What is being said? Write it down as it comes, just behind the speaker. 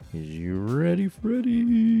Is you ready,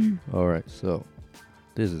 Freddy? All right, so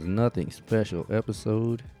this is Nothing Special,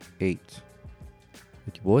 episode 8.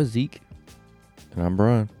 With your boy Zeke. And I'm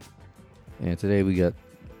Brian. And today this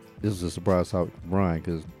is a surprise topic for Brian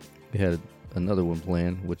because we had another one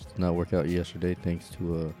planned, which did not work out yesterday thanks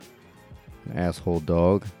to an asshole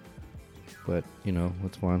dog. But,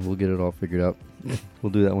 it's fine. We'll get it all figured out.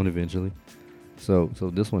 We'll do that one eventually. So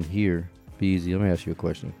this one here, be easy. Let me ask you a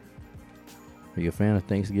question. Are you a fan of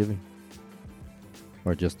Thanksgiving?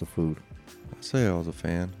 Or just the food? I'd say I was a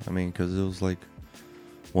fan. Because it was like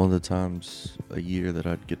one of the times a year that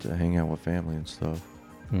I'd get to hang out with family and stuff.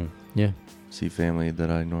 Yeah. See family that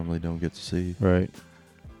I normally don't get to see. Right.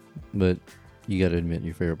 But you got to admit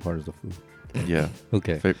your favorite part is the food. Yeah.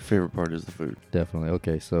 Okay. Favorite part is the food. Definitely.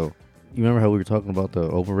 Okay, so you remember how we were talking about the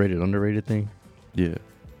overrated, underrated thing? Yeah.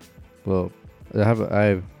 Well,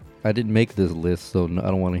 I didn't make this list, so I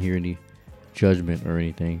don't want to hear any judgment or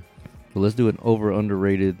anything. But let's do an over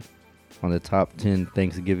underrated on the top 10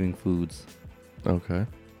 Thanksgiving foods. Okay.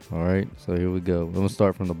 All right, so here we go. I'm going to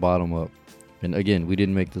start from the bottom up. And again, we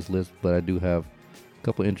didn't make this list, but I do have a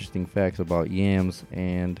couple interesting facts about yams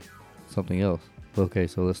and something else. Okay,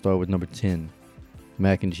 so let's start with number 10.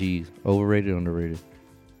 Mac and cheese. Overrated, underrated?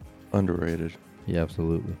 Underrated. Yeah,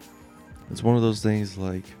 absolutely. It's one of those things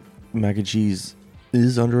like mac and cheese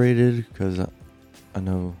is underrated because I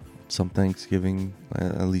know some Thanksgiving,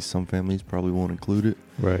 at least some families probably won't include it.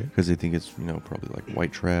 Right. Because they think it's, probably like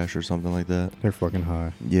white trash or something like that. They're fucking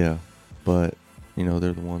high. Yeah. But,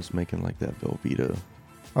 they're the ones making like that Velveeta.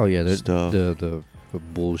 Oh, yeah. They're stuff. The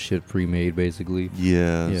bullshit pre-made, basically.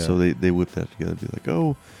 Yeah. So they whip that together and be like,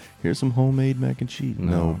 oh, here's some homemade mac and cheese.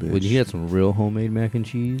 No, bitch. When you had some real homemade mac and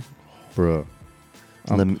cheese, bruh.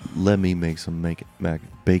 Let me make some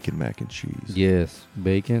bacon mac and cheese. Yes,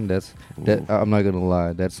 bacon. That. I'm not gonna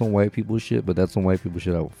lie. That's some white people shit, but that's some white people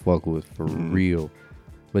shit I would fuck with for real.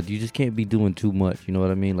 But you just can't be doing too much. You know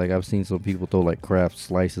what I mean? Like I've seen some people throw like Kraft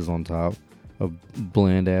slices on top of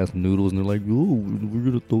bland ass noodles, and they're like, "Oh, we're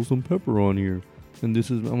gonna throw some pepper on here." And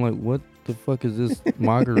I'm like, what the fuck is this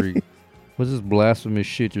mockery? What's this blasphemous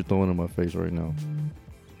shit you're throwing in my face right now?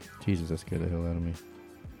 Jesus, that scared the hell out of me.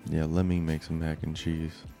 Yeah, let me make some mac and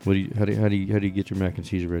cheese. How do you get your mac and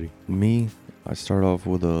cheese ready? Me, I start off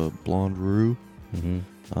with a blonde roux.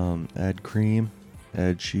 Mm-hmm. Add cream,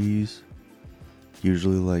 add cheese.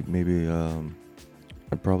 Usually, like maybe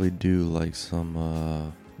I'd probably do like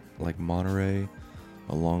some like Monterey,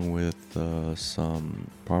 along with some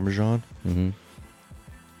Parmesan. Mm-hmm.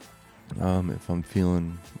 If I'm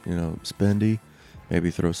feeling spendy,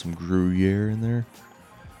 maybe throw some Gruyere in there.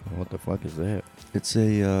 What the fuck is that? It's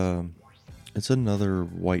it's another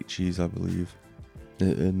white cheese, I believe.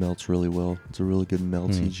 It melts really well. It's a really good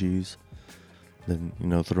melty cheese. Then,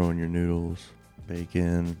 throw in your noodles,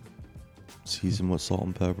 bacon, season with salt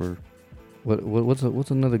and pepper.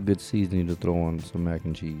 What's another good seasoning to throw on some mac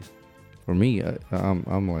and cheese? For me,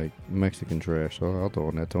 I'm like Mexican trash, so I'll throw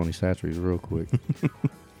on that Tony Chachere's real quick.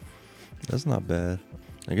 That's not bad.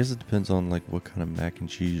 I guess it depends on like what kind of mac and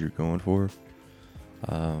cheese you're going for.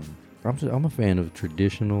 I'm a fan of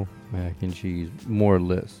traditional mac and cheese, more or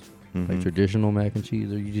less. Mm-hmm. Like traditional mac and cheese,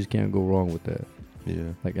 you just can't go wrong with that.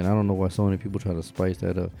 Yeah. Like, and I don't know why so many people try to spice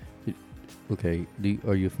that up. Okay,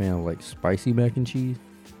 are you a fan of like spicy mac and cheese?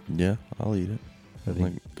 Yeah, I'll eat it. I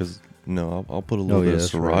think, I'll put a little bit of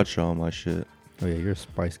sriracha on my shit. Oh yeah, you're a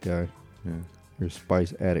spice guy. Yeah. You're a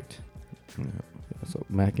spice addict. Yeah. So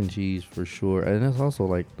mac and cheese for sure, and that's also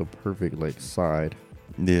like the perfect like side.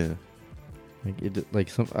 Yeah. I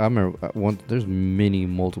remember there's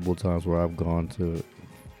multiple times where I've gone to,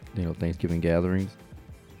 Thanksgiving gatherings,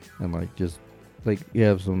 and like just like you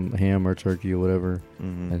have some ham or turkey or whatever,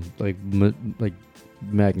 and like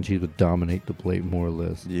mac and cheese would dominate the plate more or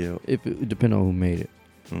less. Yeah. If it depending on who made it.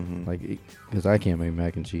 Mm-hmm. Like, because I can't make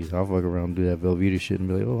mac and cheese. I'll fuck around and do that Velveeta shit and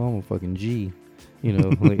be like, oh, I'm a fucking G.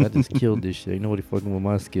 Like I just killed this shit. Ain't nobody fucking with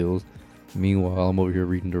my skills. Meanwhile, I'm over here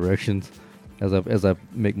reading directions as I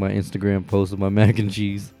make my Instagram post of my mac and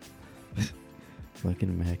cheese.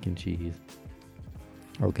 Fucking mac and cheese.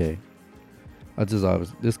 Okay.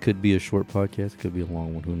 This could be a short podcast, could be a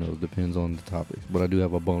long one, who knows, depends on the topics. But I do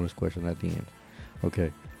have a bonus question at the end.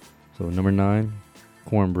 Okay. So number 9,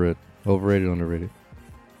 cornbread. Overrated, underrated?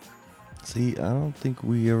 See, I don't think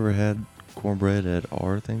we ever had cornbread at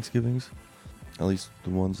our Thanksgivings. At least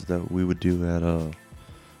the ones that we would do at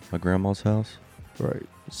my grandma's house. Right.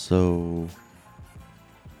 So,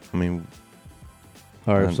 all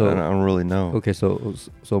right. I don't really know. Okay, so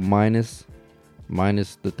minus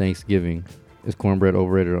the Thanksgiving, is cornbread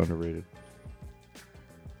overrated or underrated?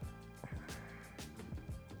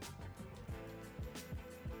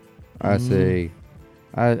 I say,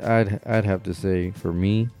 I'd have to say for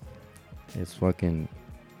me, it's fucking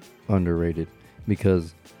underrated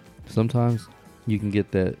because sometimes you can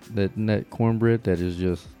get that cornbread that is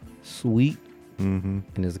just sweet Mm-hmm.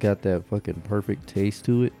 and it's got that fucking perfect taste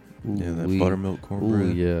to it. Yeah, that Ooh-wee. buttermilk cornbread.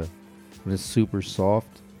 Ooh, yeah. And it's super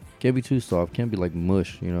soft. Can't be too soft. Can't be like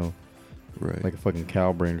mush, you know, Right. like a fucking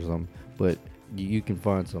cow brain or something. But you can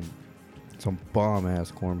find some bomb ass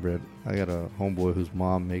cornbread. I got a homeboy whose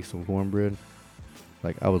mom makes some cornbread.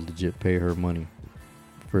 Like I would legit pay her money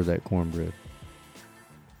for that cornbread.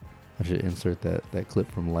 I should insert that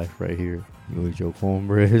clip from Life right here. You eat your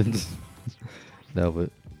cornbread. No, but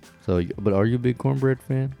are you a big cornbread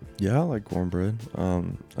fan? Yeah, I like cornbread.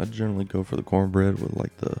 I generally go for the cornbread with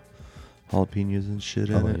like the jalapenos and shit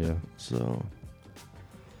in it. Yeah. So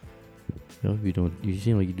You know, you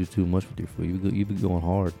seem like you do too much with your food. You be going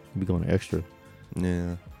hard. You be going extra.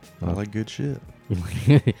 yeah, I like good shit.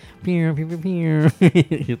 Pew, pew, pew, pew.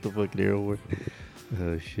 Hit the fucking air over.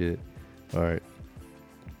 Oh shit! All right,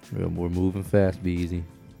 we're moving fast. Be easy.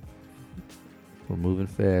 We're moving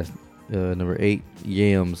fast. Number 8,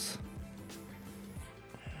 yams.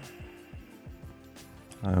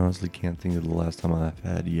 I honestly can't think of the last time I've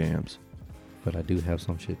had yams. But I do have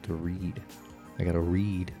some shit to read. I gotta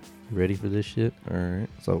read. You ready for this shit? All right.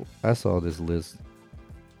 So I saw this list,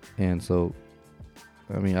 and so,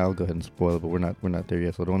 I mean, I'll go ahead and spoil it, but we're not there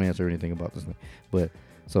yet, so don't answer anything about this thing. But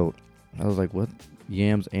so I was like, what?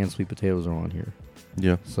 Yams and sweet potatoes are on here.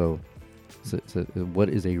 Yeah. So what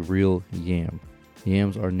is a real yam?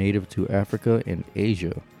 Yams are native to Africa and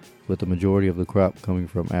Asia, with the majority of the crop coming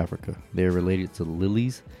from Africa. They are related to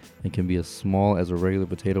lilies and can be as small as a regular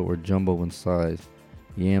potato or jumbo in size.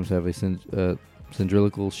 Yams have a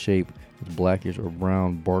cylindrical shape with blackish or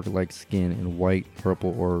brown bark-like skin and white,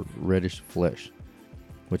 purple, or reddish flesh,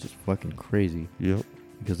 which is fucking crazy. Yep.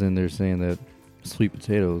 Because then they're saying that sweet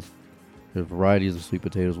potatoes, there are varieties of sweet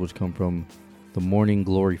potatoes which come from the morning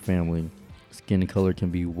glory family. Skin color can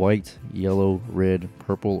be white, yellow, red,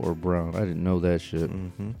 purple, or brown. I didn't know that shit.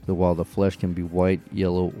 Mm-hmm. So while the flesh can be white,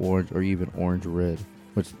 yellow, orange, or even orange red.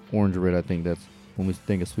 Which orange red, I think that's when we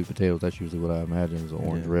think of sweet potatoes. That's usually what I imagine is an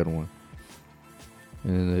orange red one.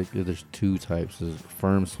 And then there's 2 types: there's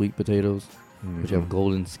firm sweet potatoes, which have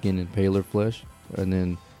golden skin and paler flesh, and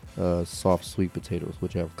then soft sweet potatoes,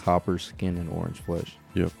 which have copper skin and orange flesh.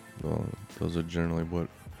 Yep. Well, those are generally what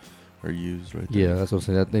are used right there. Yeah, that's what I'm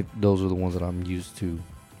saying. I think those are the ones that I'm used to.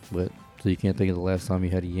 But so you can't think of the last time you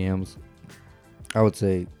had yams. I would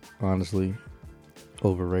say, honestly,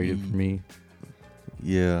 overrated for me.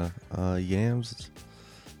 Yeah. Yams,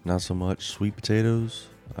 not so much. Sweet potatoes,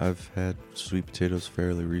 I've had sweet potatoes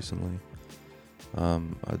fairly recently.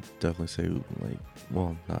 I'd definitely say like,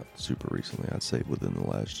 well, not super recently. I'd say within the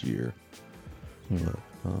last year. But,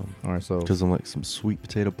 all right, so because I'm like some sweet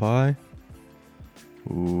potato pie.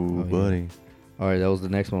 Ooh, buddy. Yeah. All right, that was the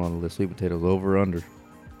next one on the list. Sweet potatoes, over or under?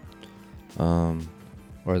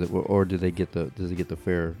 Or does it get the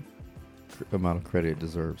fair amount of credit it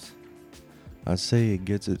deserves? I'd say it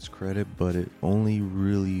gets its credit, but it only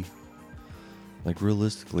really, like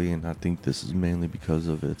realistically, and I think this is mainly because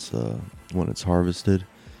of its when it's harvested,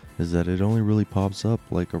 is that it only really pops up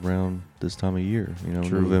like around this time of year. You know,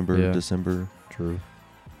 True. November, December. True.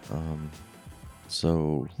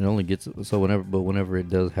 So it only gets whenever it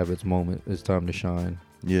does have its moment, it's time to shine.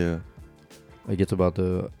 Yeah. It gets about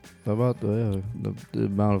the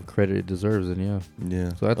amount of credit it deserves, and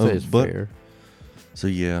yeah. So I'd say it's fair. So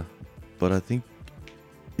yeah, but I think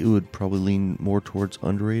it would probably lean more towards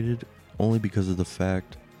underrated, only because of the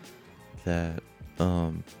fact that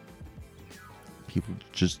people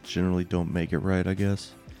just generally don't make it right, I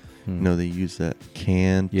guess. You know, they use that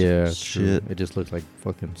canned shit. True. It just looks like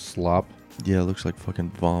fucking slop. Yeah, it looks like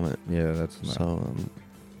fucking vomit. Yeah, that's not.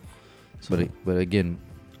 But again,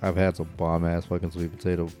 I've had some bomb ass fucking sweet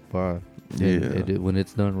potato pie. Yeah. When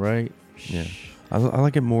it's done right. Yeah. I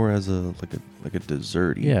like it more as a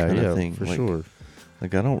dessert-y kind of thing. For sure.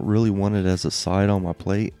 Like I don't really want it as a side on my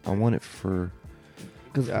plate. I want it for.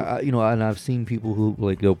 Because and I've seen people who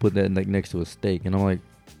like they'll put that like next to a steak, and I'm like,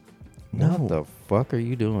 what the fuck are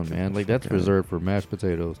you doing, man? Like that's reserved for mashed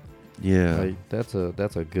potatoes. Yeah. Like that's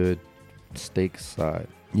a good steak side.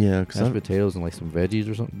 Yeah, mashed potatoes and like some veggies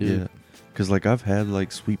or something, dude. Yeah. Because like I've had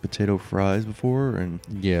like sweet potato fries before, and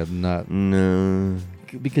no.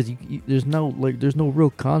 Because there's no real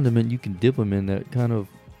condiment you can dip them in that kind of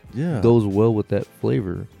goes well with that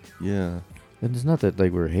flavor. Yeah. And it's not that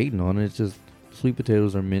like we're hating on it. It's just sweet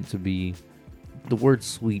potatoes are meant to be. The word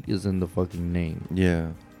sweet is in the fucking name.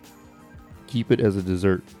 Yeah. Keep it as a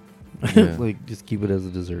dessert. Yeah. Like just keep it as a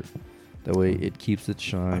dessert. That way it keeps its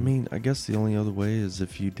shine. I mean, I guess the only other way is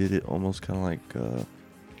if you did it almost kind of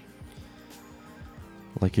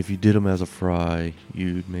like if you did them as a fry,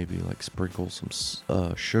 you'd maybe like sprinkle some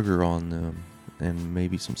sugar on them and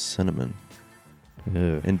maybe some cinnamon,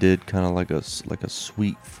 yeah. and did kind of like a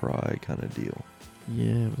sweet fry kind of deal.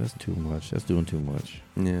 Yeah, but that's too much. That's doing too much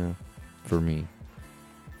Yeah. for me,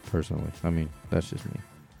 personally. I mean, that's just me.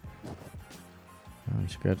 Oh, you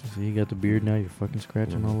scratching. See, you got the beard now. You're fucking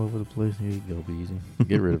scratching all over the place. Here you go, be easy.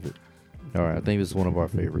 Get rid of it. All right, I think this is one of our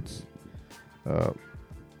favorites.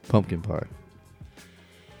 Pumpkin pie.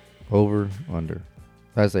 Over, under.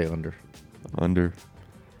 I say under. Under.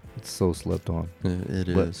 It's so slept on. It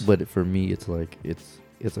is. But for me, it's like it's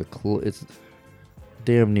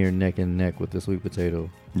damn near neck and neck with the sweet potato.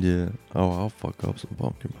 Yeah. Oh, I'll fuck up some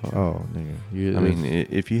pumpkin pie. Oh, nigga. I mean,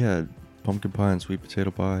 if you had pumpkin pie and sweet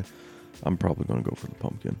potato pie, I'm probably gonna go for the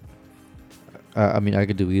pumpkin. I mean, I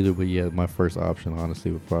could do either, but yeah, my first option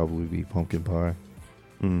honestly would probably be pumpkin pie.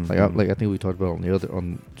 Mm-hmm. I think we talked about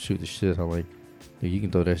on Shoot the Shit how like dude, you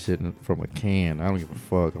can throw that shit from a can. I don't give a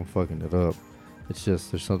fuck. I'm fucking it up. It's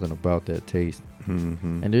just there's something about that taste.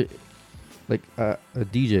 Mm-hmm. And it like a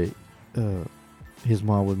DJ, his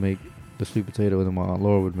mom would make the sweet potato, and then my Aunt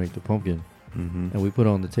Laura would make the pumpkin, Mm-hmm. and we put it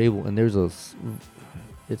on the table. And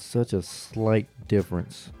it's such a slight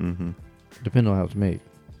difference Mm-hmm. depending on how it's made.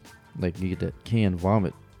 Like you get that canned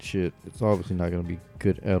vomit shit, it's obviously not gonna be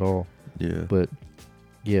good at all. Yeah. But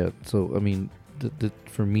yeah, so I mean,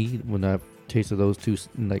 for me, when I tasted those two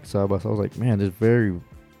like side by side, I was like, man, it's very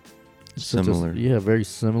Similar. very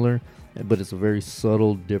similar, but it's a very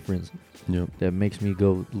subtle difference Yep. that makes me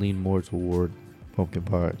lean more toward pumpkin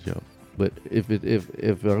pie. Yep. But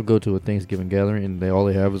if I go to a Thanksgiving gathering and all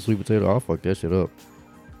they have is sweet potato, I'll fuck that shit up.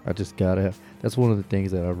 I just gotta have. That's one of the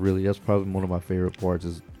things that that's probably one of my favorite parts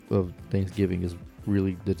of Thanksgiving is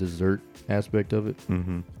really the dessert aspect of it.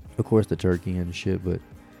 Mm-hmm. Of course, the turkey and shit, but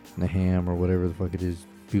the ham or whatever the fuck it is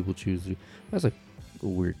people choose to. That's a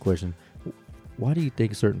weird question. Why do you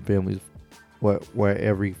think certain families, why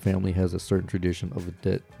every family has a certain tradition of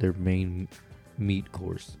their main meat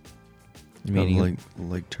course? Meaning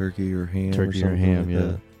like turkey or ham. turkey or or ham, like yeah.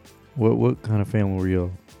 that. What kind of family were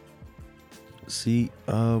y'all? See,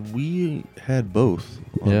 we had both.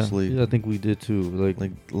 Honestly, Yeah, I think we did too.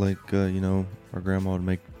 Like you know, our grandma would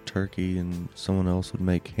make turkey and someone else would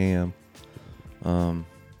make ham.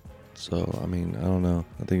 So I mean, I don't know.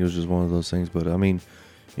 I think it was just one of those things. But I mean,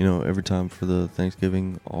 you know, every time for the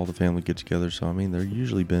Thanksgiving, all the family get together. So I mean, there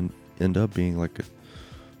usually end up being like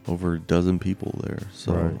over a dozen people there.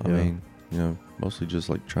 So Right, I yeah. mean, you know, mostly just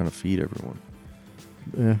like trying to feed everyone.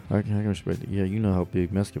 yeah, I can respect it. Yeah, you know how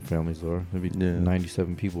big Mexican families are. There'd be Yeah.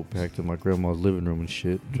 97 people packed in my grandma's living room and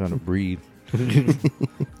shit, trying to breathe.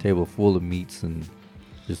 Table full of meats and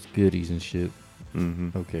just goodies and shit.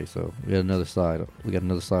 Mm-hmm. Okay, so we got another side. We got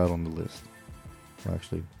another side on the list. Well,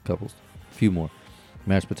 actually, couples. A few more.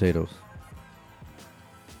 Mashed potatoes.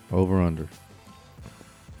 Over under.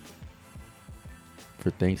 For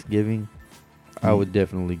Thanksgiving, I would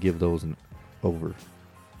definitely give those an over.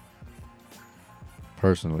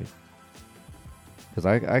 Personally. Because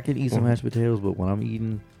I can eat some mashed potatoes, but when I'm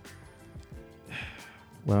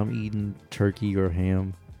eating turkey or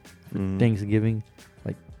ham, Mm-hmm. Thanksgiving,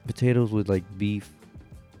 like potatoes with like beef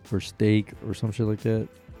or steak or some shit like that,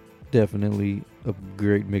 definitely a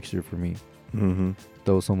great mixture for me. Mm-hmm.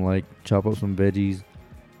 Throw some chop up some veggies,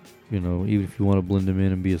 you know, even if you want to blend them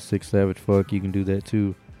in and be a sick savage fuck, you can do that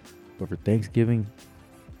too. But for Thanksgiving,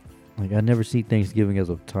 like I never see Thanksgiving as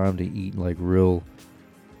a time to eat like real,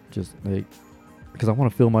 just like, because I want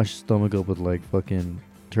to fill my stomach up with like fucking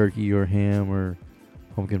turkey or ham or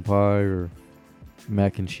pumpkin pie or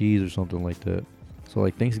mac and cheese or something like that. So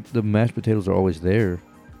like the mashed potatoes are always there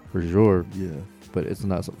for sure, Yeah. but it's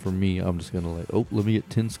not something for me. I'm just gonna let me get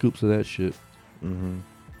 10 scoops of that shit. Mm-hmm.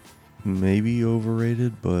 Maybe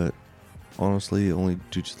overrated, but honestly, only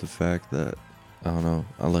due to the fact that I don't know.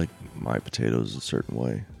 I like my potatoes a certain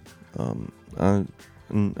way.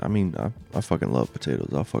 I mean, I fucking love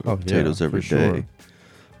potatoes. I fuck with potatoes every day.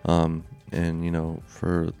 Sure. And you know,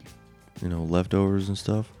 for leftovers and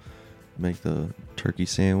stuff, make the turkey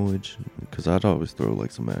sandwich because I'd always throw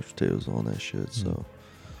like some mashed potatoes on that shit. So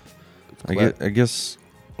I guess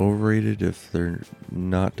overrated if they're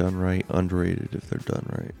not done right, underrated if they're done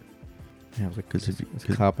right. Yeah, it's Because it's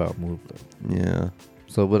a cop out move though. yeah.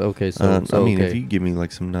 So, but okay, I mean, okay. if you give me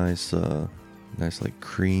like some nice like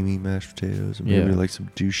creamy mashed potatoes, and maybe Yeah. like some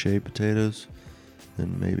douche potatoes,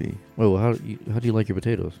 then maybe. Well, how do you like your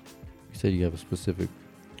potatoes? You said you have a specific.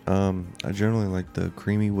 I generally like the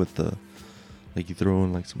creamy with the Like you throw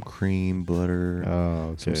in like some cream, butter,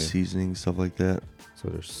 Oh, some okay. seasoning, stuff like that. So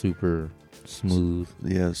they're super smooth.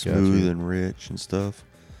 Yeah, smooth Gotcha. and rich and stuff.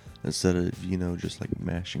 Instead of, just like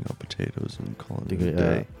mashing up potatoes and calling it a Dude,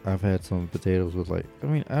 day. I've had some potatoes with like, I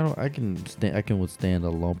mean, I can withstand a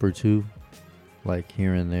lump or two, like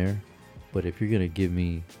here and there, but if you're gonna give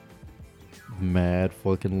me mad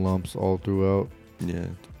fucking lumps all throughout, Yeah.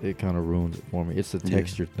 it kind of ruins it for me. It's a Yeah.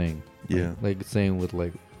 texture thing. Yeah. Like same with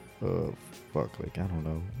like, like I don't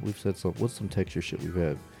know. We've said some. What's some texture shit we've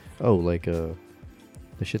had? Oh, like the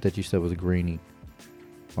shit that you said was grainy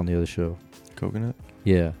on the other show. Coconut?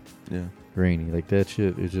 Yeah, Yeah. grainy. Like that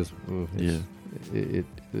shit is just. Yeah.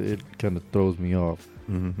 It kind of throws me off.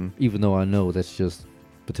 Mm-hmm. Even though I know that's just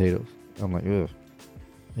potatoes. I'm like, ugh.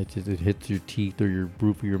 It hits your teeth or your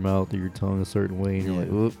roof of your mouth or your tongue a certain way, and you're like,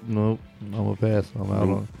 Yeah. oop, nope, I'm gonna pass.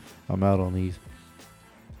 Nope. I'm out on these.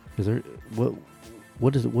 Is there what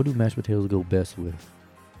do mashed potatoes go best with?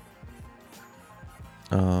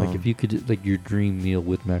 Like if you could like your dream meal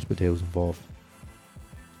with mashed potatoes involved.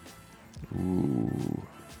 Ooh.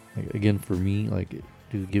 Like, again, for me, like,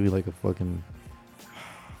 dude, give me like a fucking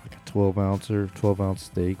like a 12-ounce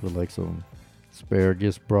steak with like some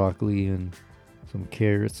asparagus, broccoli, and some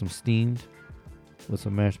carrots, some steamed, with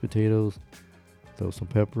some mashed potatoes. Throw some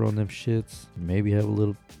pepper on them shits. Maybe have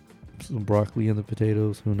some broccoli in the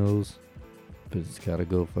potatoes. Who knows? But it's gotta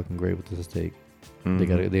go fucking great with the steak. Mhm. They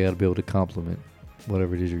gotta be able to complement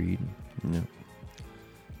whatever it is you're eating. Yeah.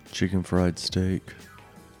 Chicken fried steak.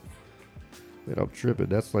 But I'm tripping.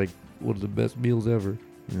 That's like one of the best meals ever.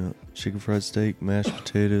 Yeah. Chicken fried steak, mashed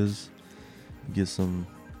potatoes. Get some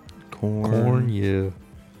corn. Corn, yeah.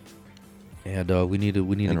 And we need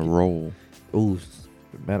to And a roll. Oh,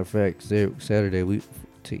 matter of fact, Saturday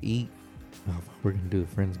to eat. Oh, we're gonna do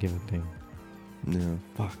the Friendsgiving thing. Yeah.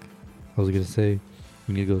 Fuck. I was gonna say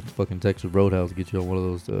we need to go to fucking Texas Roadhouse and get you on one of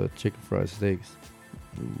those chicken fried steaks.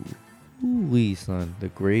 Ooh wee, son. The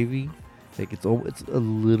gravy, like it's a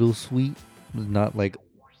little sweet, not like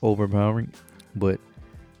overpowering, but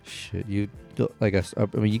shit, I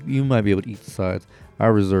mean, you might be able to eat the sides. I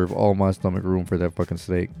reserve all my stomach room for that fucking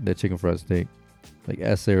steak, that chicken fried steak. Like,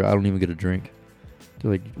 ask Sarah, I don't even get a drink.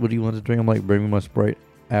 They're like, what do you want to drink? I'm like, bring me my Sprite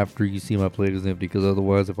after you see my plate is empty, because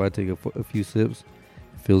otherwise, if I take a few sips,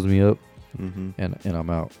 it fills me up, Mm-hmm. and I'm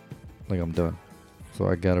out. Like, I'm done. So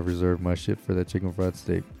I gotta reserve my shit for that chicken fried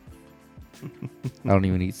steak. I don't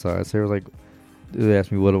even eat sides. Sarah's like, they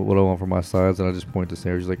asked me what I want for my sides, and I just point to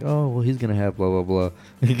Sarah. She's like, oh, well, he's gonna have blah blah blah,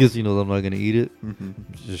 because I'm not gonna eat it. Mm-hmm.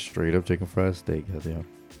 Just straight up chicken fried steak. Goddamn.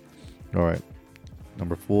 All right,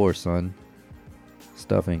 number 4, son.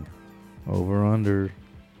 Stuffing. Over under.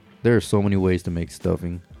 There are so many ways to make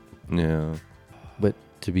stuffing, Yeah. but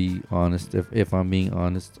to be honest, if I'm being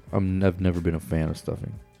honest, I've never been a fan of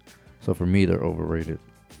stuffing. So for me, they're overrated.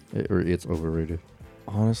 It's overrated.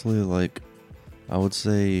 Honestly, like, I would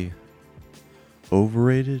say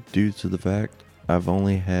overrated due to the fact I've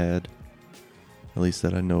only had, at least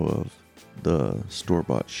that I know of, the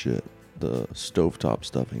store-bought shit, the stovetop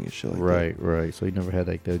stuffing and shit like that. Right. So you never had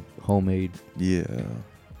like the homemade. Yeah.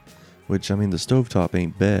 Which, I mean, the stovetop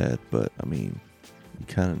ain't bad, but, I mean, you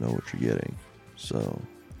kind of know what you're getting. So,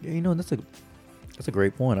 Yeah, that's a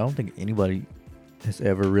great point. I don't think anybody has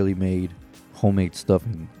ever really made homemade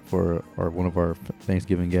stuffing for one of our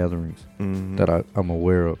Thanksgiving gatherings that I'm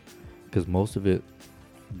aware of, because most of it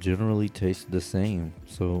generally tastes the same.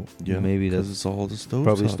 So yeah, maybe that's it's all the stovetop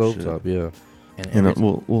probably shit. stovetop. Yeah,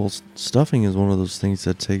 And stuffing is one of those things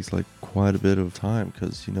that takes like quite a bit of time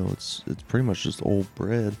because it's pretty much just old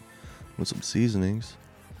bread with some seasonings.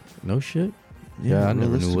 no shit. Yeah, I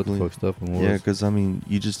never knew what the realistically. fuck stuffing was. Yeah, because I mean,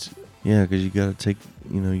 because you gotta take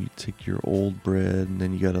you take your old bread and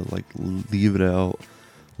then you gotta like leave it out,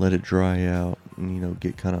 let it dry out, and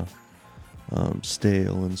get kind of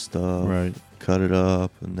stale and stuff. Right. Cut it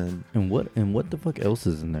up and then. And what the fuck else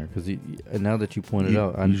is in there? Because now that you pointed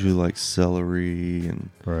out, I usually like celery and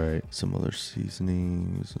right some other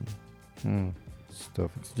seasonings and.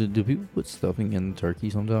 Stuffing. Do people put stuffing in turkey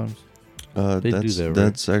sometimes? They do that, right?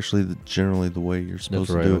 That's actually generally the way you're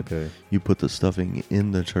supposed That's right. to do Okay. it. You put the stuffing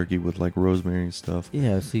in the turkey with like rosemary and stuff.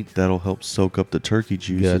 Yeah. See. That'll help soak up the turkey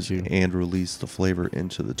juices you. and release the flavor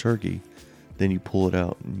into the turkey. Then you pull it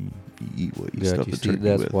out and you eat what you stuff the turkey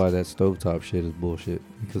that's with. why that stovetop shit is bullshit,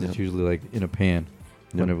 because it's Yep. usually like in a pan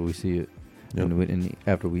whenever we see it. Yep. And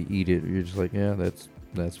after we eat it, you're just like, yeah,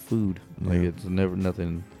 that's food. Like Yeah. it's never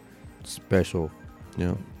nothing special.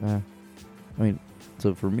 Yeah. I mean,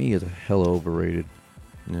 so for me, it's hella overrated.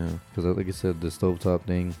 Yeah. Because like I said, the stovetop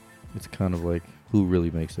thing, it's kind of like, who really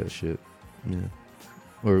makes that shit? Yeah.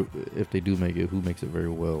 Or if they do make it, who makes it very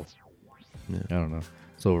well? Yeah. I don't know.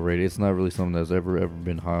 It's overrated. It's not really something that's ever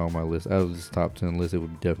been high on my list. Out of this top 10 list, it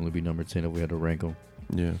would definitely be number 10 if we had to rank them.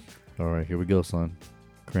 Yeah. All right, here we go, son.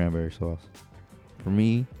 Cranberry sauce. For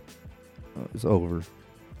me, it's over.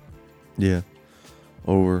 Yeah.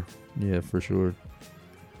 Over. Yeah, for sure.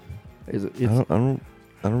 It's I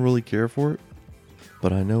don't really care for it,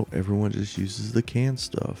 but I know everyone just uses the canned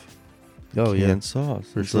stuff. Canned sauce.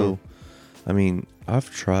 For And sure. So, I mean, I've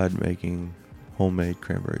tried making homemade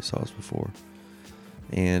cranberry sauce before,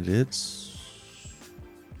 and it's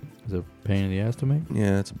a pain in the ass to make.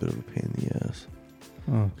 it's a bit of a pain in the ass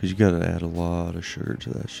Oh, because you got to add a lot of sugar to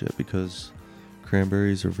that shit because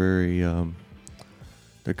cranberries are very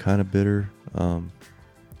they're kind of bitter,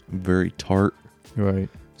 very tart. right.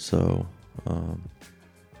 So,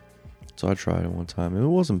 so I tried it one time. It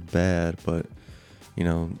wasn't bad, but you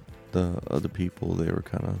know, the other people, they were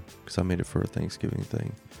kind of, because I made it for a Thanksgiving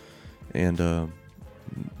thing, and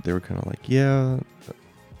they were kind of like, yeah,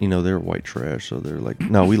 you know, they're white trash, so they're like,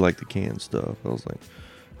 no, we like the canned stuff. I was like,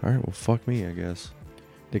 all right, well, fuck me, I guess.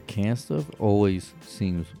 The canned stuff always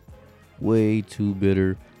seems way too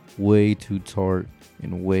bitter, way too tart,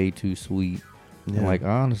 and way too sweet. Yeah. Like, I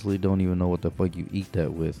honestly don't even know what the fuck you eat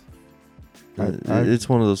that with. It's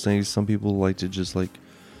one of those things. Some people like to just like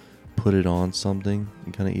put it on something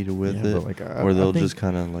and kind of eat it with Yeah, it, but, like, or they'll just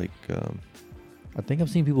kind of like, I think I've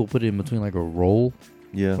seen people put it in between like a roll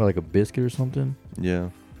yeah, or like a biscuit or something. yeah,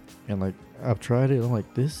 And like, I've tried it. I'm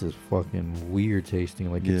like, this is fucking weird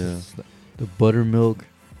tasting. Like, Yeah. it's just the buttermilk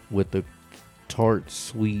with the tart,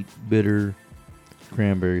 sweet, bitter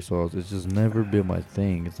cranberry sauce. It's just never been my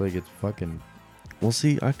thing. It's like, it's fucking. Well,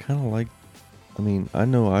 see, I kind of like. I mean, I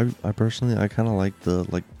know I personally I kind of like the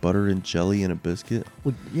like butter and jelly in a biscuit.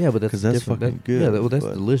 Well, yeah, but that's 'Cause that's different. fucking Yeah, good, that's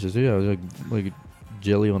but- delicious. Yeah, like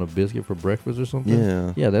jelly on a biscuit for breakfast or something.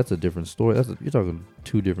 Yeah, Yeah, that's a different story. You're talking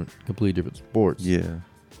two completely different sports. yeah.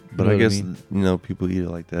 But know I what I guess mean? you know people eat it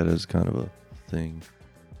like that as kind of a thing.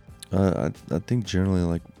 I think generally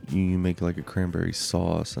like you make like a cranberry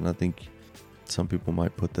sauce, and I think some people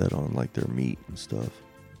might put that on like their meat and stuff.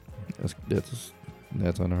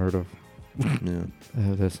 That's unheard of. Yeah,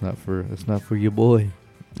 That's not for your boy.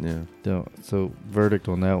 yeah, Don't. So verdict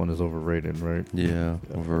on that one is overrated, right? yeah.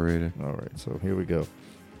 Overrated. All right. So here we go.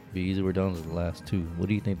 Be easy. We're down to the last two. What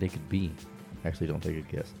do you think they could be? Actually, don't take a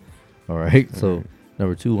guess. All right. So Alright.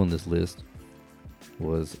 number 2 on this list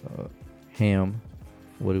was ham.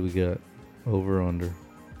 What do we got? Over or under?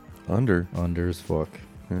 Under. Under as fuck.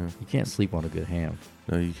 Yeah. You can't sleep on a good ham.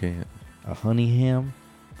 No, you can't. A honey ham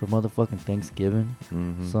for motherfucking Thanksgiving,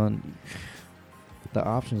 Mm-hmm. son. The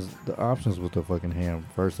options with the fucking ham.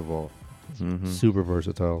 First of all, Mm-hmm. super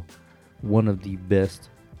versatile. One of the best.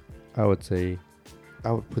 I would say,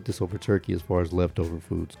 I would put this over turkey as far as leftover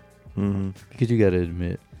foods, Mm-hmm. because you got to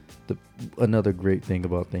admit, another great thing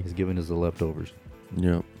about Thanksgiving is the leftovers.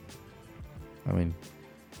 Yep. I mean,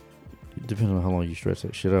 it depends on how long you stretch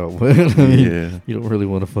that shit out. But I mean, Yeah. you don't really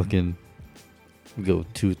want to fucking go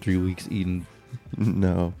 2-3 weeks eating.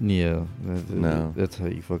 No. Yeah, No. that's how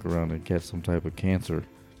you fuck around and catch some type of cancer.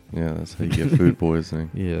 Yeah, that's how you get food poisoning.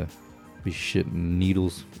 Yeah, be shitting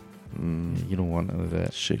needles. Mm. You don't want none of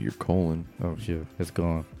that. Shit, your colon. Oh shit, it's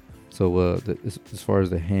gone. So as far as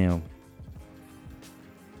the ham,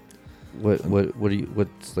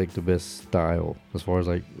 what's like the best style as far as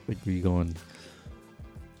like are you going?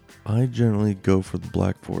 I generally go for the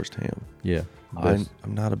Black Forest ham. Yeah, I'm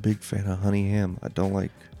not a big fan of honey ham. I don't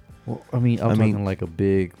like. well, I'm I talking mean- like a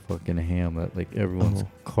big fucking ham that like everyone's Oh.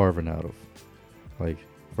 carving out of, like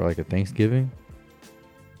for like a Thanksgiving.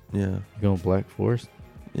 Yeah. You going Black Forest?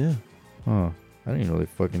 Yeah. Huh? I didn't know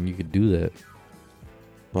you could do that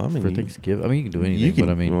Well, I mean, for Thanksgiving. I mean, you can do anything, you can,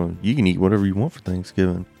 but I mean, well, you can eat whatever you want for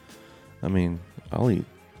Thanksgiving. I mean,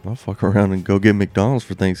 I'll fuck around and go get McDonald's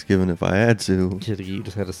for Thanksgiving if I had to. you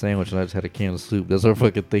just had a sandwich and I just had a can of soup. That's our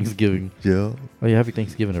fucking Thanksgiving. Yeah. Oh yeah, happy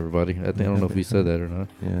Thanksgiving, everybody. I don't know if we said that or not.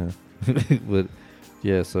 Yeah. But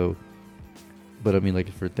yeah, but I mean,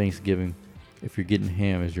 like for Thanksgiving, if you're getting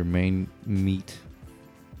ham as your main meat,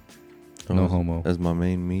 no homo, As my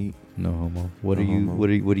main meat. no homo. What No are you? homo.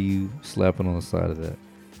 What are you slapping on the side of that?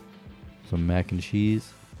 Some mac and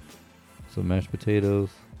cheese, some mashed potatoes.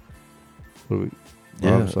 What are we?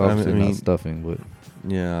 Yeah, obviously I mean- not stuffing, but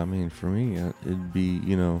Yeah, I mean, for me, it'd be,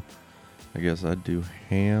 I guess I'd do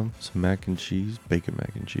ham, some mac and cheese, bacon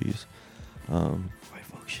mac and cheese. white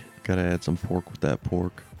folk shit, Gotta add some pork with that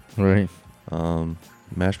pork. right?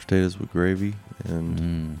 Mashed potatoes with gravy and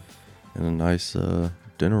Mm, and a nice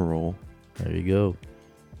dinner roll. there you go.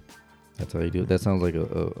 That's how you do it. That sounds like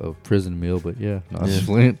a prison meal, but yeah, no, I'm Yeah. just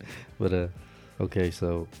playing. But okay,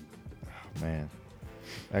 so, oh, man,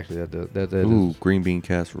 Actually, that Ooh, is. green bean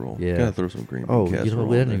casserole. Yeah. Gotta throw some green bean Oh, casserole. you know,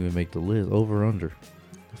 we didn't even make the list. Over under.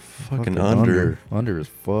 Fucking under. Under as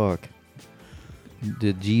fuck.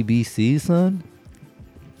 The GBC, son.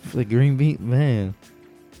 The green bean, man.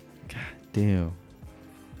 God damn.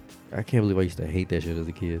 I can't believe I used to hate that shit as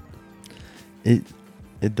a kid.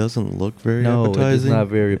 It doesn't look very No, appetizing. it's not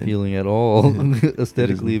very appealing at all.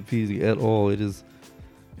 Aesthetically isn't. appeasing at all. It is.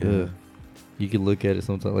 Yeah. You can look at it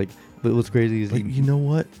sometimes. Like, but what's crazy is Like, you know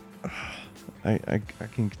what? I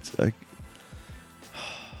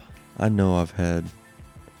know I've had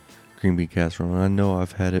green bean casserole, and I know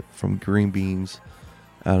I've had it from green beans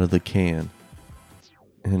out of the can.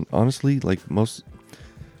 And honestly, like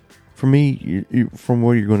for me, from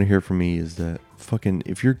what you're going to hear from me is that fucking,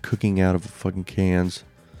 if you're cooking out of fucking cans,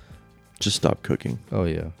 just stop cooking. Oh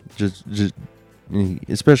yeah. Just,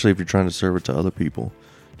 especially if you're trying to serve it to other people,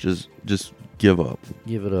 just give up.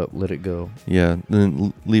 Give it up. Let it go. Yeah,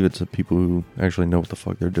 then leave it to people who actually know what the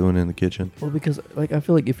fuck they're doing in the kitchen. Well, because like I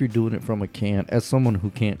feel like if you're doing it from a can, as someone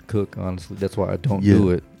who can't cook, honestly, that's why I don't Yeah. do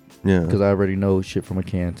it. Yeah. Because I already know shit from a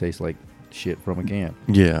can tastes like shit from a can.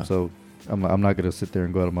 Yeah. So I'm not gonna sit there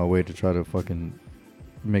and go out of my way to try to fucking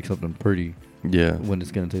make something pretty Yeah. when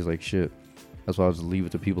it's gonna taste like shit. That's why I just leave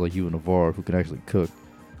it to people like you and Navarre who can actually cook.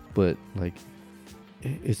 But like,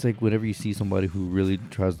 it's like whenever you see somebody who really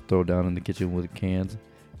tries to throw down in the kitchen with cans,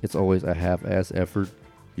 it's always a half-ass effort.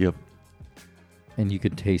 Yep. And you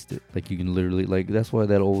can taste it. Like, you can literally, like, that's why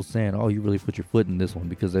that old saying, oh, you really put your foot in this one,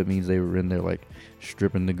 because that means they were in there, like,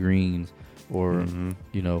 stripping the greens or, Mhm.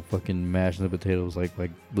 you know, fucking mashing the potatoes, like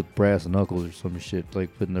with brass knuckles or some shit,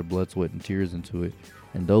 like putting their blood, sweat, and tears into it.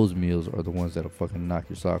 And those meals are the ones that'll fucking knock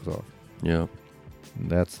your socks off. Yeah. And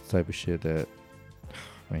that's the type of shit that,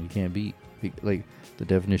 man, you can't beat. Like, the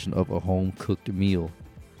definition of a home-cooked meal.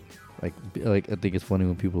 Like I think it's funny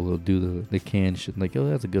when people will do the canned shit, like, oh,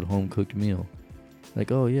 that's a good home-cooked meal.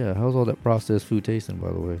 Like, oh, yeah, how's all that processed food tasting,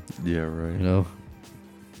 by the way? Yeah, right. You know?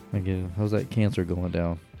 Like, how's that cancer going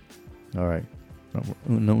down? All right.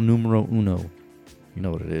 Numero uno. You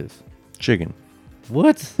know what it is. Chicken.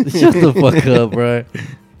 What? Shut the fuck up, bro.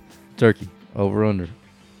 Turkey. Over, under.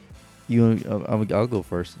 I'll go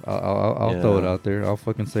first. I'll throw it Yeah. out there. I'll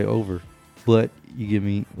fucking say over. But you give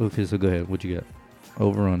me... Okay, so go ahead. What you got?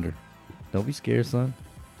 Over, under. Don't be scared, son.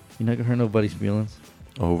 You're not going to hurt nobody's feelings.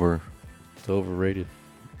 Over. It's overrated.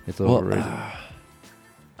 It's Well, overrated. I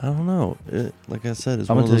don't know. Like I said, it's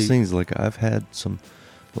I'm one gonna of those tell you- things. Like, I've had some,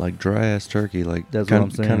 like, dry ass turkey. Like, That's kind, what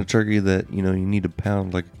I'm saying. kind of turkey that, you know, you need to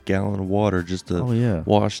pound like a gallon of water just to Oh, yeah.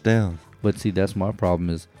 wash down. But see, that's my problem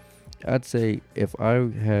is, I'd say if I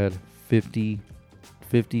had 50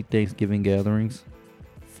 Thanksgiving gatherings,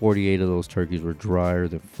 48 of those turkeys were drier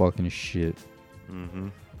than fucking shit. Mm-hmm.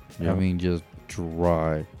 I mean, just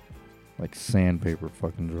dry. Like sandpaper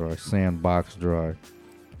fucking dry. Sandbox dry.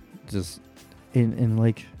 Just, and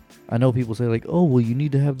like, I know people say like, oh, well, you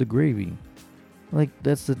need to have the gravy. Like,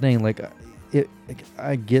 that's the thing. Like,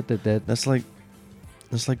 I get that that's like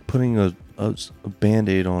putting a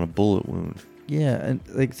Band-Aid on a bullet wound. Yeah, and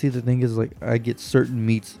like, see, the thing is, like, I get certain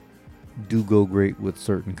meats do go great with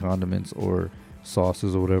certain condiments or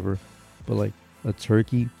sauces or whatever, but like a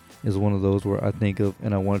turkey is one of those where I think of,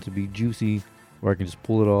 and I want it to be juicy, where I can just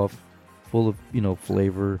pull it off, full of, you know,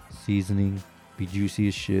 flavor, seasoning, be juicy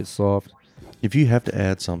as shit, soft. If you have to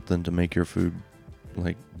add something to make your food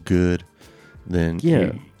like good, then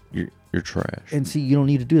Yeah. you're trash. And see, you don't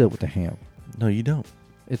need to do that with the ham. No, you don't.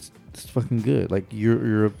 It's fucking good. Like,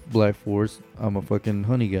 you're a Black Forest, I'm a fucking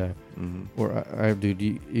honey guy. Mm-hmm. Or I dude,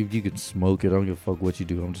 if you could smoke it, I don't give a fuck what you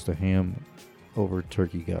do. I'm just a ham over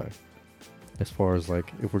turkey guy. As far as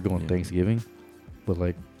like, if we're going Yeah. Thanksgiving, but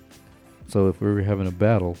like, so if we were having a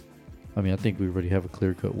battle, I mean, I think we already have a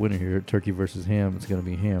clear cut winner here. Turkey versus ham. It's gonna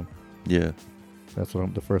be ham. Yeah. That's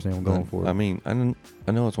what the first thing I'm going for. I mean, I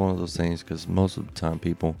know it's one of those things because most of the time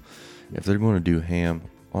people, if they're going to do ham,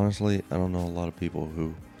 honestly, I don't know a lot of people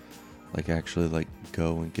who like actually like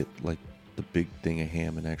go and get like the big thing of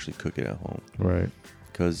ham and actually cook it at home. Right.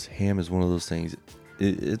 Because ham is one of those things.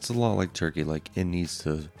 It's a lot like turkey. Like, it needs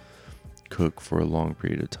to cook for a long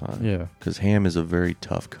period of time. Yeah. Because ham is a very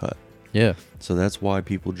tough cut. Yeah. So that's why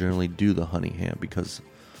people generally do the honey ham, because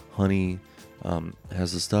honey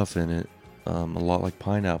has the stuff in it, a lot like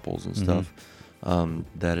pineapples and stuff,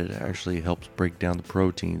 that it actually helps break down the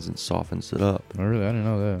proteins and softens it up. Oh, really? I didn't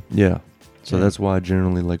know that. Yeah. So Yeah. that's why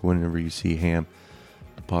generally, like, whenever you see ham,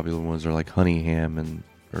 the popular ones are like honey ham,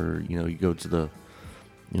 or you know, you go to the,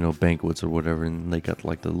 you know, banquets or whatever, and they got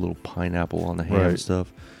like the little pineapple on the ham Right. and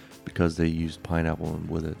stuff, because they used pineapple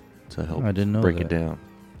with it to help I didn't know break that. it down.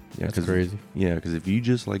 Yeah, That's crazy. Yeah, because if you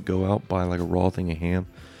just like go out, buy like a raw thing of ham,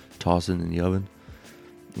 toss it in the oven,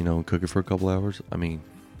 you know, and cook it for a couple hours, I mean,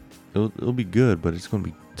 it'll be good, but it's going to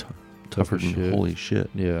be tougher than shit. holy shit.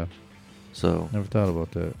 Yeah. So, Never thought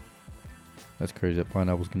about that. That's crazy that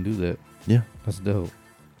pineapples can do that. yeah. That's dope.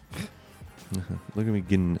 Look at me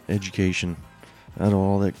getting education out of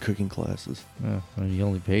all that cooking classes. Yeah. I mean, you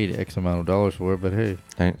only paid X amount of dollars for it, but hey.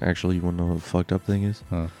 Actually, you want to know what the fucked up thing is?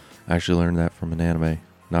 Huh. I actually learned that from an anime,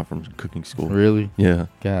 not from cooking school. Really? Yeah.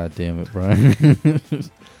 God damn it, Brian.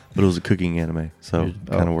 But it was a cooking anime, so There's-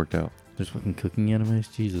 kind of oh. worked out. There's fucking cooking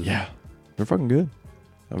animes? Jesus. They're fucking good.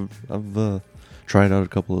 I've tried out a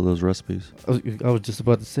couple of those recipes. I was just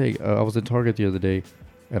about to say, I was at Target the other day,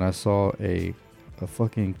 and I saw a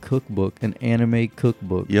fucking cookbook, an anime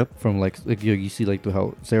cookbook. Yep. From like you see like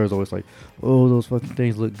how Sarah's always like, oh, those fucking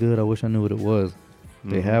things look good. I wish I knew what it was.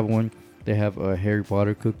 They Mhm. have one. They have a Harry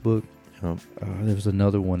Potter cookbook. Yep. There was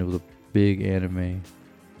another one. It was a big anime.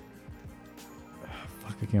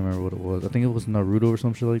 Fuck, I can't remember what it was. I think it was Naruto or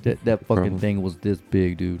some shit like that. That fucking Probably. thing was this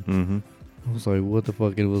big, dude. Mm-hmm. I was like, what the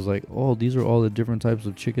fuck? It was like, oh, these are all the different types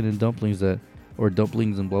of chicken and dumplings or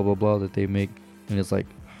dumplings and blah, blah, blah that they make. And it's like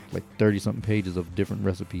 30 something pages of different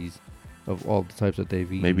recipes of all the types that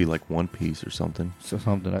they've eaten. Maybe like One Piece or something. So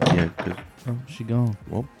something. Yeah. 'Cause- Oh, she gone.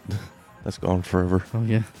 well, that's gone forever. Oh,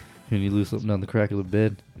 yeah. Can you lose something down the crack of the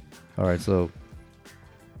bed? All right, so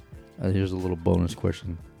here's a little bonus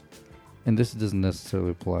question. And this doesn't necessarily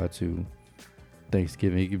apply to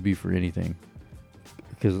Thanksgiving. It could be for anything.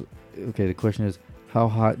 Because, okay, the question is, how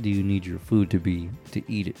hot do you need your food to be to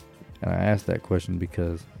eat it? And I asked that question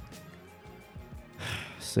because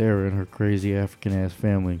Sarah and her crazy African-ass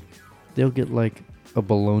family, they'll get like a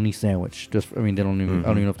bologna sandwich. I don't even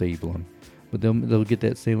know if they eat bologna. But they'll get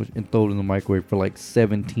that sandwich and throw it in the microwave for like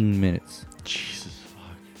 17 minutes. Jesus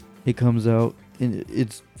fuck. It comes out and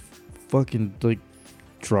it's fucking like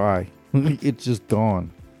dry. It's just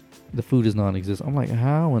gone. The food is non-existent. I'm like,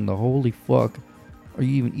 how in the holy fuck are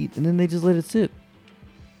you even eating? And then they just let it sit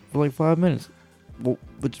for like 5 minutes. Well,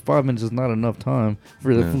 which 5 minutes is not enough time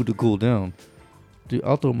for the Yeah. food to cool down. Dude,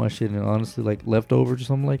 I'll throw my shit in, honestly, like leftovers or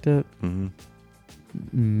something like that. Mm-hmm.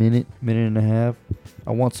 Minute and a half.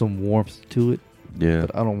 I want some warmth to it, Yeah.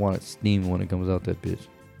 but I don't want it steaming when it comes out that bitch.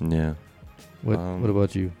 Yeah. What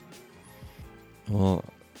about you? Well,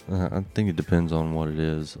 I think it depends on what it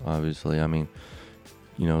is. Obviously, I mean,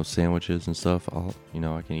 you know, sandwiches and stuff. I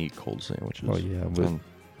can eat cold sandwiches. Oh yeah,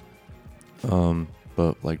 but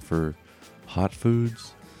But like for hot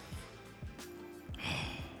foods,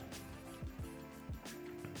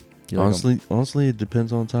 you like honestly, it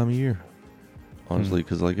depends on the time of year. Honestly,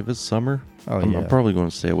 because like if it's summer, Oh, I'm yeah. probably going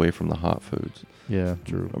to stay away from the hot foods. yeah,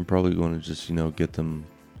 true. I'm probably going to just get them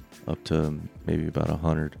up to maybe about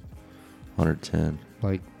 100, 110.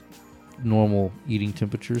 Like normal eating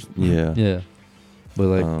temperatures. Yeah. Yeah. But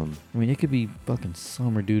like, I I mean, it could be fucking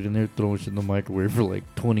summer, dude, and they're throwing shit in the microwave for like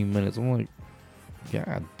 20 minutes. I'm like,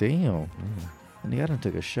 god damn. And I done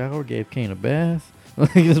took a shower, gave Kane a bath.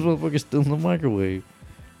 Like, this motherfucker's still in the microwave.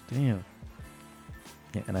 Damn.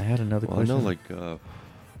 Yeah, and I had another Well, I question. know like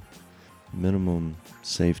minimum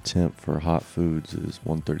safe temp for hot foods is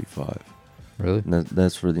 135. Really? And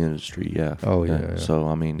that's for the industry, yeah. Oh, yeah. So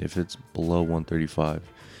I mean, if it's below 135,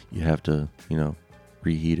 you have to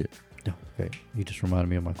reheat it. Okay, you just reminded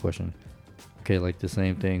me of my question. Okay, like the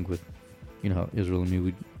same thing with, how Israel and me,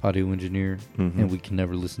 we audio engineer, Mhm. and we can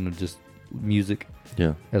never listen to just music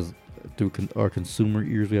Yeah. as through our consumer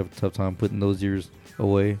ears. We have a tough time putting those ears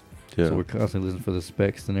away. Yeah. So we're constantly listening for the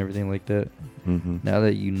specs and everything like that. Mm-hmm. Now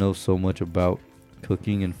that you know so much about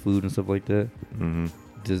cooking and food and stuff like that, Mm-hmm.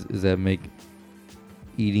 does that make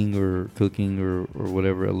eating or cooking or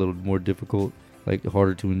whatever a little more difficult, like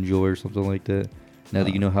harder to enjoy or something like that? Now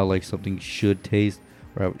that you know how like something should taste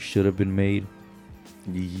or how it should have been made.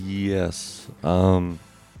 Yes. I'd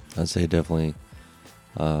say it definitely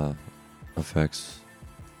affects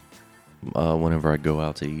whenever I go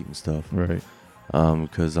out to eat and stuff. Right.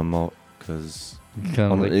 Because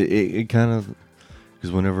Kind of like it kind of,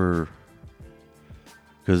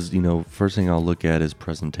 because first thing I'll look at is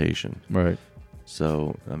presentation. right.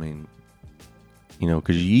 So I mean,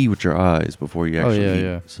 because you eat with your eyes before you Oh, actually yeah, eat.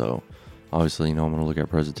 yeah. So obviously, I'm gonna look at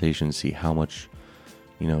presentation and see how much,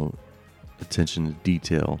 attention to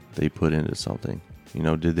detail they put into something.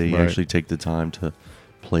 Did they Right. actually take the time to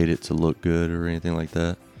plate it to look good or anything like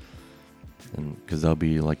that? And because that'll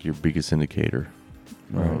be like your biggest indicator.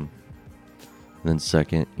 Right. Then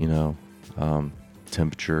second,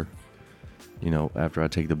 temperature. After I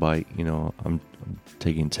take the bite, I'm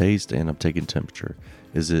taking taste and I'm taking temperature.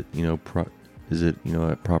 Is it,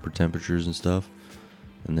 at proper temperatures and stuff?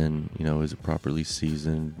 And then, you know, is it properly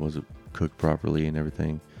seasoned? Was it cooked properly and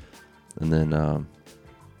everything? And then, you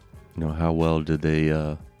know, how well did they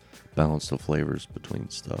balance the flavors between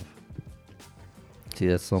stuff? See,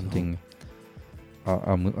 that's something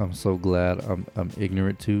I'm so glad I'm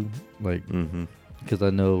ignorant to, like, Mm-hmm. because I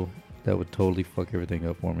know that would totally fuck everything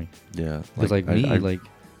up for me. Yeah. Because like me, like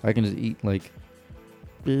I can just eat like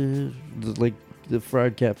the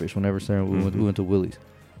fried catfish whenever Sarah we went to Willie's.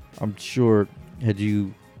 I'm sure had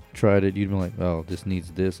you tried it, you'd be like, oh, this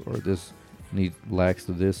needs this, or this lacks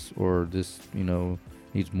of this, or this, you know,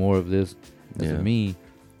 needs more of this. As Yeah. me,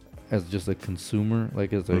 as just a consumer,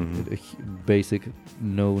 like as a basic,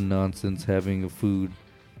 no nonsense having a food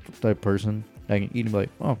type person, I can eat and be like,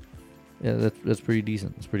 oh, yeah, that's pretty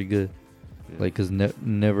decent. It's pretty good. Yeah. Like, cause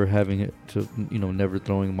never having it to, you know, never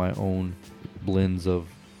throwing my own blends of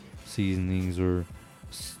seasonings or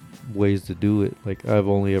ways to do it. Like, I've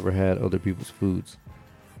only ever had other people's foods,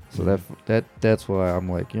 so that's why I'm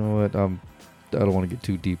like, you know what, I don't want to get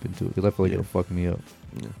too deep into it because I feel like it'll fuck me up.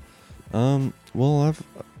 Yeah. Well,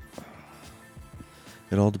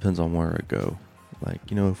 it all depends on where I go. Like,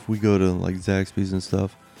 you know, if we go to like Zaxby's and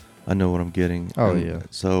stuff, I know what I'm getting. Oh, and yeah.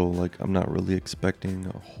 So like, I'm not really expecting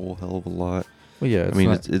a whole hell of a lot. Well, yeah. I mean,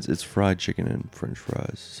 it's fried chicken and French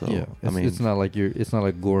fries. So yeah, I mean, it's not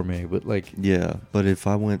like gourmet, but like, yeah. But if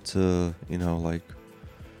I went to, you know, like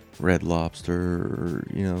Red Lobster or,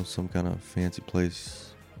 you know, some kind of fancy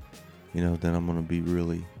place, you know, then I'm gonna be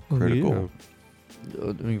really critical. Yeah.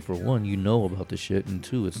 I mean, for one, you know about the shit, and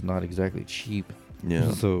two, it's not exactly cheap.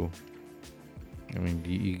 Yeah. So, I mean,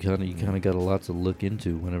 you kind of got a lot to look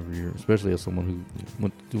into whenever you're, especially as someone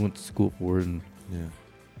who went to school for it. And Yeah.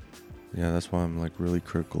 Yeah, that's why I'm like really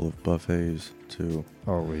critical of buffets too.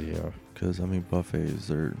 oh yeah, Because I mean,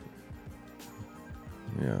 buffets are.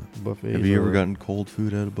 Yeah. buffets. Have you ever gotten cold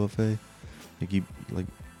food at a buffet? Like you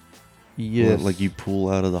Yes. like you pull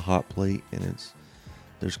out of the hot plate and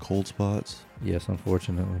there's cold spots. Yes,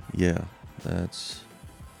 unfortunately. Yeah, that's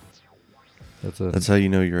That's how you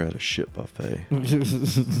know you're at a shit buffet.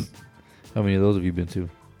 How many of those have you been to?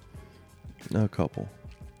 A couple.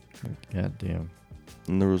 God damn.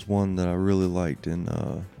 And there was one that I really liked in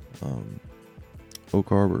Oak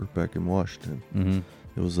Harbor back in Washington. Mm-hmm.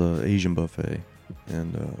 It was a Asian buffet,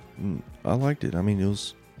 and I liked it. I mean,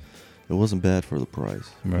 it wasn't bad for the price.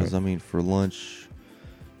 Because Right. I mean, for lunch,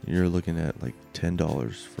 you're looking at like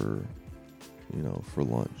 $10 for, you know, for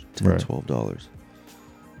lunch, Right. $12.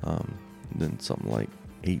 Then something like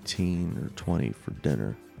 18 or 20 for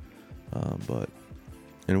dinner.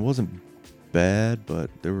 And it wasn't bad, but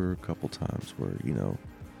there were a couple times where, you know,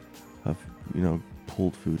 I've, you know,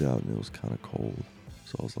 pulled food out and it was kind of cold.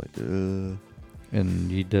 So I was like,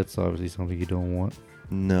 And that's obviously something you don't want.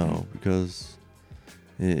 no, because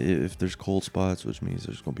if there's cold spots, which means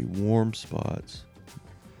there's going to be warm spots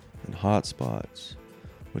and hot spots,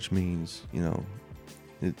 which means, you know,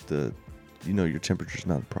 your temperature's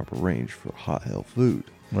not the proper range for hot hell food.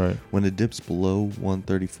 Right. When it dips below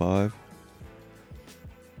 135,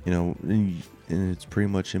 you know, and it's pretty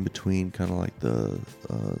much in between kind of like the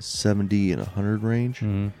 70 and 100 range.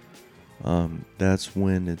 Mm-hmm. That's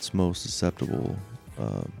when it's most susceptible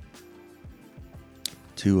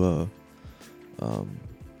to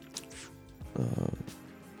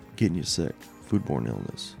getting you sick, foodborne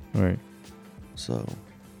illness. Right. So,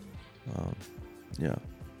 yeah.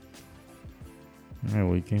 All right.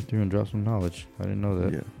 Well, you came through and dropped some knowledge. I didn't know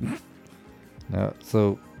that. Yeah. Now,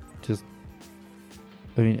 so just,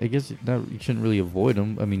 I mean, I guess you shouldn't really avoid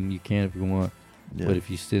them. I mean, you can if you want, Yeah. but if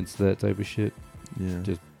you sense that type of shit, Yeah.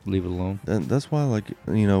 just leave it alone. And that's why, like,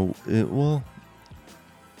 you know,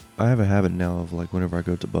 I have a habit now of, like, whenever I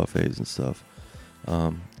go to buffets and stuff,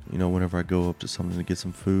 you know, whenever I go up to something to get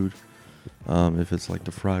some food, if it's like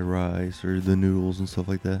the fried rice or the noodles and stuff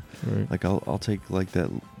like that, Right. like I'll take like the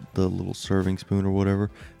little serving spoon or whatever,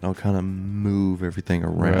 and I'll kind of move everything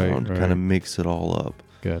around, Right. kind of mix it all up.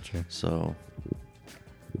 Gotcha. So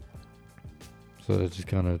So it's just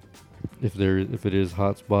kind of, if it is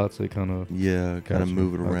hot spots, they kind of. yeah, kind of Gotcha.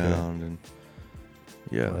 move it Okay. around and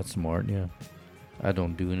yeah. Oh, that's smart. Yeah. I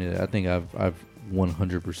don't do any of that. I think I've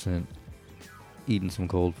 100% eaten some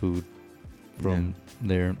cold food from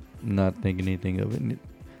there, not thinking anything of it.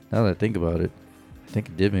 Now that I think about it, I think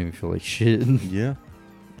it did make me feel like shit. Yeah.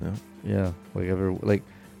 Yeah. Yeah,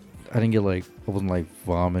 I didn't get I wasn't like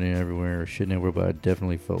vomiting everywhere or shitting everywhere, but I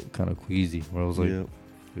definitely felt kind of queasy. Where I was like, Yep.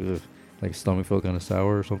 ugh, like stomach felt kind of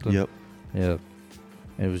sour or something. Yep. Yeah,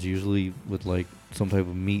 and it was usually with like some type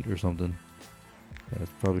of meat or something. Yeah,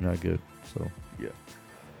 it's probably not good. So Yeah.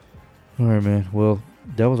 all right, man. Well,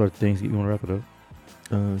 that was our Thanksgiving. You want to wrap it up?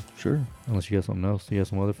 Sure. Unless you got something else. You got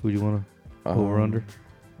some other food you want to over Um, under?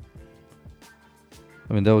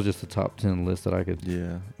 I mean, that was just the top 10 list that I could.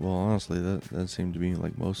 Yeah. Well, honestly, that seemed to be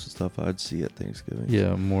like most of the stuff I'd see at Thanksgiving.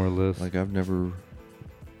 Yeah, more or less. Like I've never.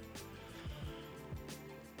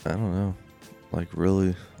 I don't know. Like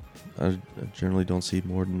really, I generally don't see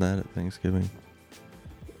more than that at Thanksgiving.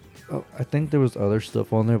 Oh, I think there was other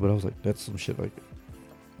stuff on there, but I was like, that's some shit like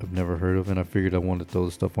I've never heard of, and I figured I wanted to throw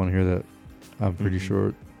the stuff on here that I'm pretty Mhm.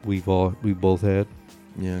 sure we both had.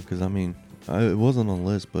 Yeah, because I mean, it wasn't on the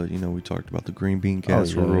list, but we talked about the green bean Oh, yeah, yeah.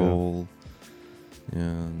 casserole. Yeah,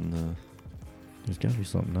 and There's got to be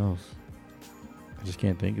something else. I just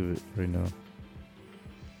can't think of it right now.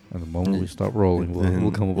 At the moment we stop rolling,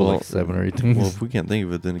 we'll come up with like 7 or 8 things. Well, if we can't think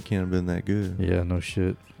of it, then it can't have been that good. Yeah, no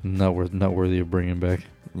shit. Not worthy of bringing back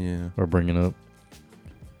Yeah. or bringing up.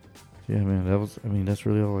 Yeah, man, that's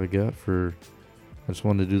really all I got for. I just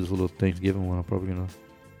wanted to do this little Thanksgiving one. I'm probably gonna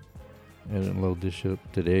edit and load this shit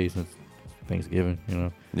up today since it's Thanksgiving,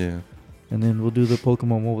 Yeah. And then we'll do the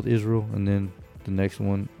Pokemon one with Israel, and then the next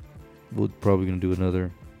one we're probably gonna do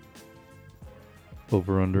another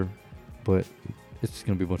over under, but it's just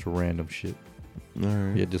gonna be a bunch of random shit. All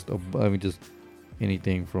right. Yeah, just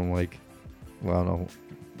anything from like, well, I don't know.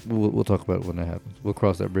 We'll talk about it when that happens. We'll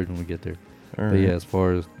cross that bridge when we get there. All right. But yeah, as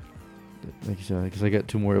far as like you said, because I got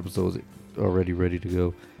 2 more episodes already ready to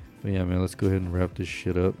go. But yeah, man, let's go ahead and wrap this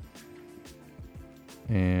shit up.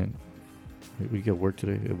 And we got work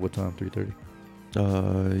today at what time? 3:30.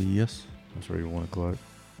 Yes. That's already 1 o'clock.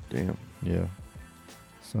 Damn. Yeah.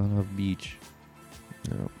 Son of beach.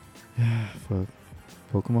 Yeah. Fuck.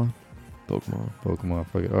 Pokemon.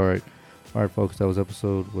 Fuck it. All right, folks. That was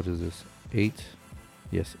episode. What is this? 8.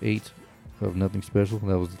 Yes, 8 of Nothing Special.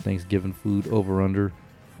 That was the Thanksgiving food over under.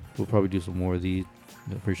 We'll probably do some more of these.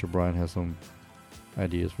 I'm pretty sure Brian has some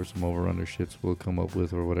ideas for some over under shits we'll come up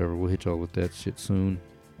with or whatever. We'll hit y'all with that shit soon.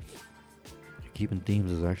 Keeping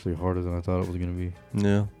themes is actually harder than I thought it was gonna be.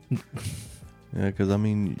 Yeah. Yeah, because I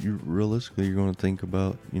mean, realistically, you're going to think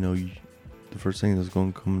about, the first thing that's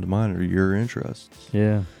going to come to mind are your interests.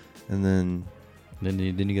 Yeah. And then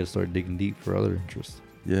you got to start digging deep for other interests,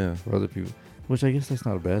 yeah, for other people, which I guess that's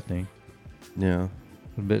not a bad thing. yeah,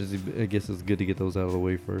 I guess it's good to get those out of the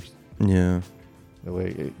way first. yeah, That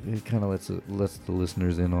way, it kind of lets the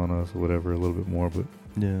listeners in on us or whatever a little bit more. But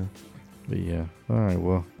yeah. yeah. All right.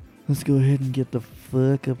 Well, let's go ahead and get the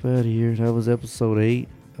fuck up out of here. That was episode 8.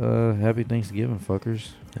 Happy Thanksgiving, fuckers.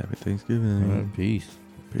 Happy Thanksgiving. All right, peace.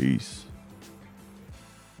 Peace.